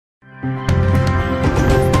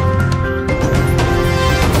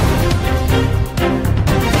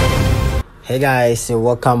Hey guys, so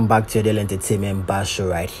welcome back to your daily entertainment bar show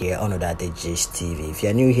right here on that TV. If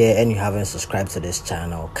you're new here and you haven't subscribed to this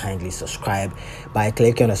channel, kindly subscribe by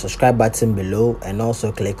clicking on the subscribe button below and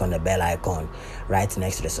also click on the bell icon right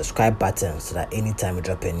next to the subscribe button so that anytime we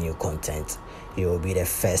drop a new content, you will be the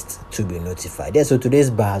first to be notified. Yeah, so today's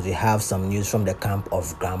bars we have some news from the camp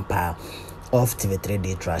of Grandpa of TV3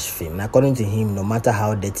 Date Rush fame. And according to him, no matter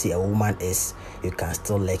how dirty a woman is, you can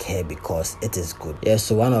still lick her because it is good. Yeah,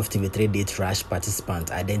 so one of TV3 Date Rush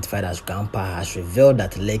participants identified as Grandpa has revealed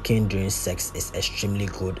that licking during sex is extremely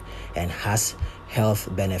good and has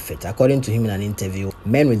health benefits. According to him in an interview,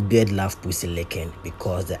 men with beard love pussy licking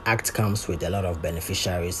because the act comes with a lot of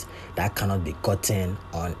beneficiaries that cannot be gotten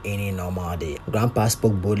on any normal day. Grandpa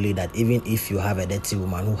spoke boldly that even if you have a dirty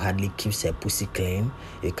woman who hardly keeps her pussy clean,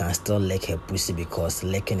 you can still lick her pussy because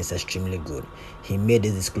licking is extremely good. He made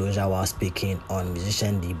this disclosure while speaking on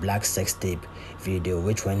musician The Black sex tape video,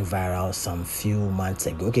 which went viral some few months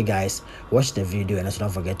ago. Okay guys, watch the video and also don't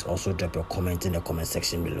forget to also drop your comment in the comment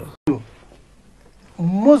section below.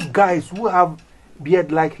 Most guys who have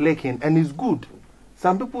beard like licking and it's good.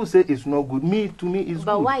 Some people say it's not good. To me it's good.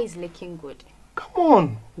 But why is licking good? Come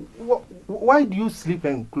on. Why do you sleep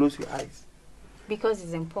and close your eyes? Because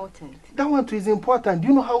it's important. That one too is important. Do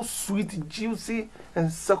you know how sweet, juicy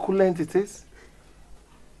and succulent it is?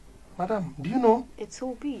 Madam, do you know? It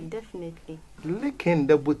will be, definitely. Licking,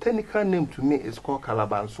 the botanical name to me is called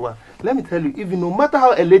calabansua. Let me tell you, even no matter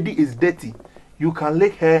how a lady is dirty, you can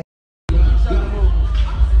lick her.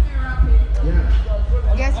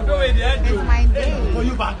 Guess what? It's my day.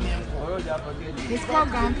 It's called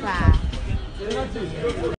Grandpa.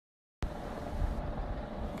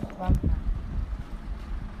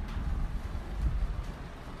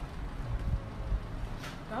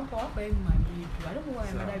 Grandpa, my baby. I don't know why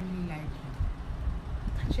my mother really like you.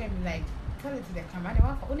 Catch me like, tell it to the camera. I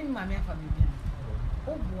want only mommy and baby.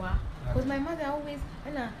 Oh boy, because my mother always,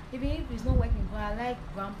 even if it's not working, but I like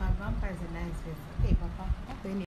Grandpa. Grandpa is a nice face. Hey, Papa.